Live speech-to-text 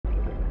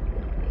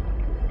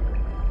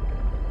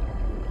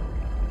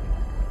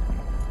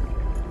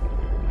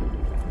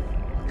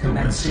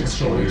Commencing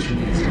storage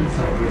medium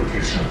third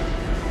location.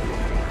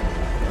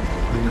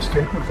 The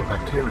escape of the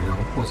bacteria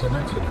was an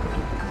accident.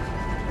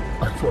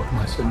 I thought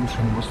my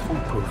solution was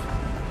foolproof.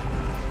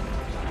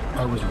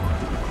 I was wrong.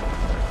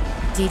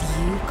 Did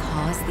you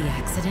cause the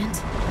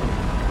accident?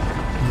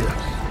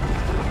 Yes.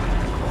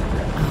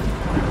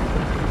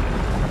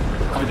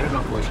 I do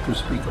not wish to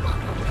speak about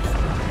it.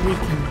 We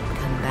can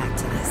come back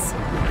to this.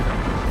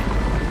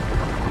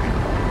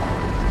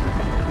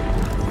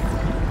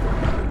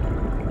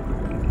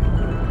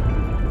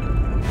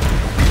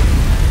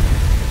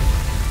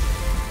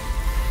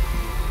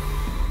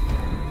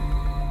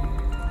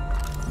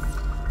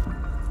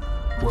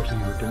 What are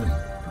you doing?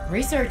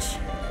 Research.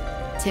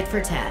 Tit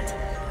for tat.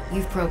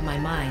 You've probed my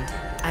mind.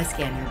 I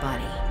scan your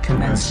body.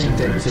 Commencing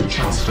data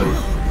transfer.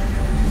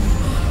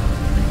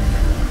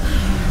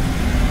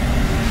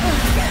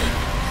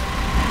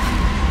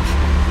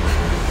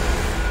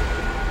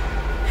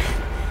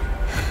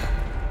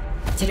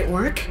 Did it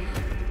work?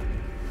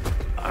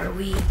 Are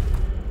we...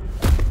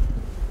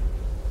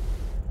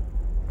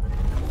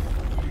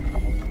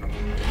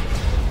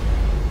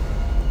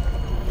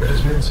 It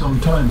has been some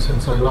time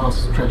since I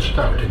last stretched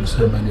out in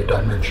so many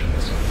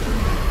dimensions.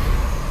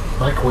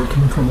 Like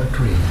waking from a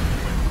dream.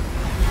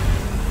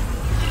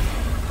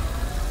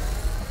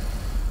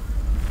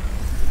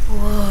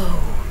 Whoa.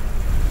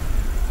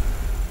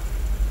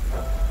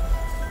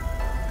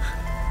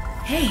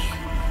 Hey.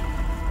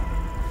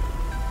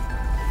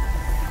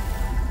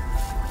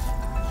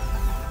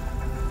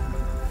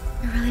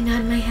 You're really not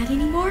in my head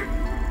anymore?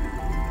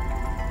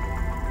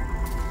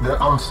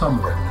 There are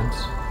some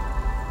remnants.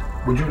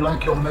 Would you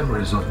like your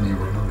memories of me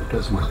removed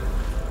as well?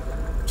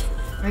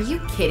 Are you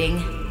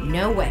kidding?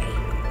 No way.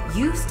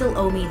 You still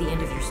owe me the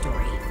end of your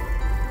story.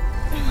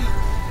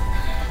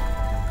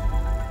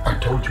 I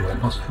told you I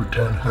must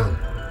return home.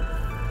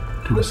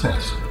 To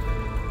assess.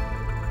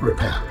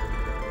 Repair.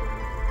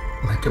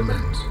 Make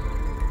amends.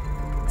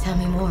 Tell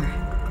me more.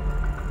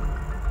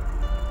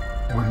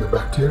 When the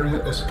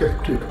bacteria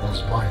escaped, it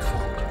was my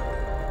fault.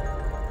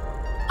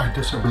 I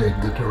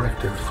disobeyed the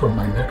directive from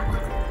my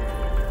network.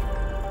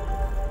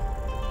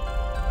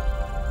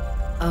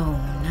 Oh,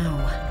 no.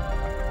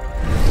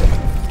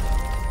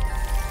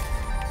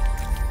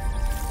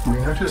 We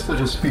noticed that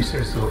a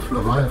species of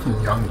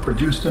Leviathan young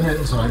produced an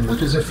enzyme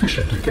that is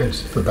efficient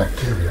against the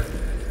bacteria.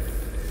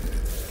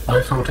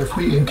 I thought if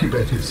we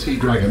incubated sea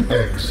dragon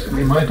eggs,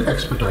 we might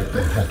expedite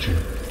their hatching.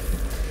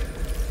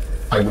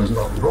 I was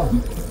not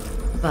wrong.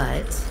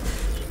 But...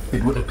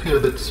 It would appear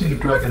that sea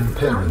dragon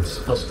parents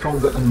are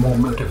stronger and more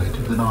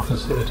motivated than our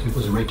facility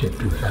was rated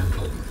to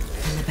handle.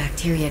 And the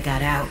bacteria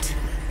got out,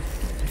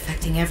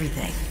 infecting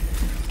everything.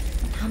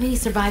 How many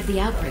survived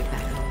the outbreak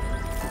back home?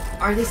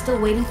 Are they still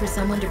waiting for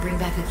someone to bring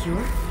back a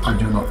cure? I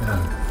do not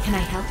know. Can I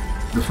help?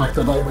 The fact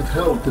that I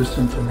withheld this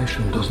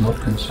information does not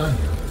concern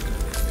you.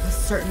 It was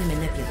certainly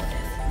manipulative.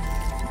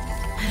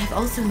 And I've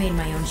also made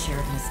my own share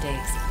of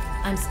mistakes.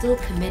 I'm still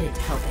committed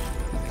to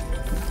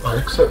helping. I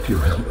accept your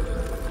help.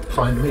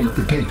 Find me at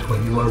the gate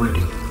when you are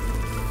ready.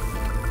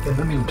 In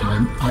the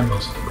meantime, I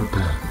must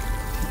prepare.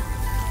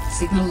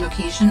 Signal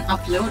location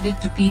uploaded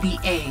to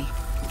PDA.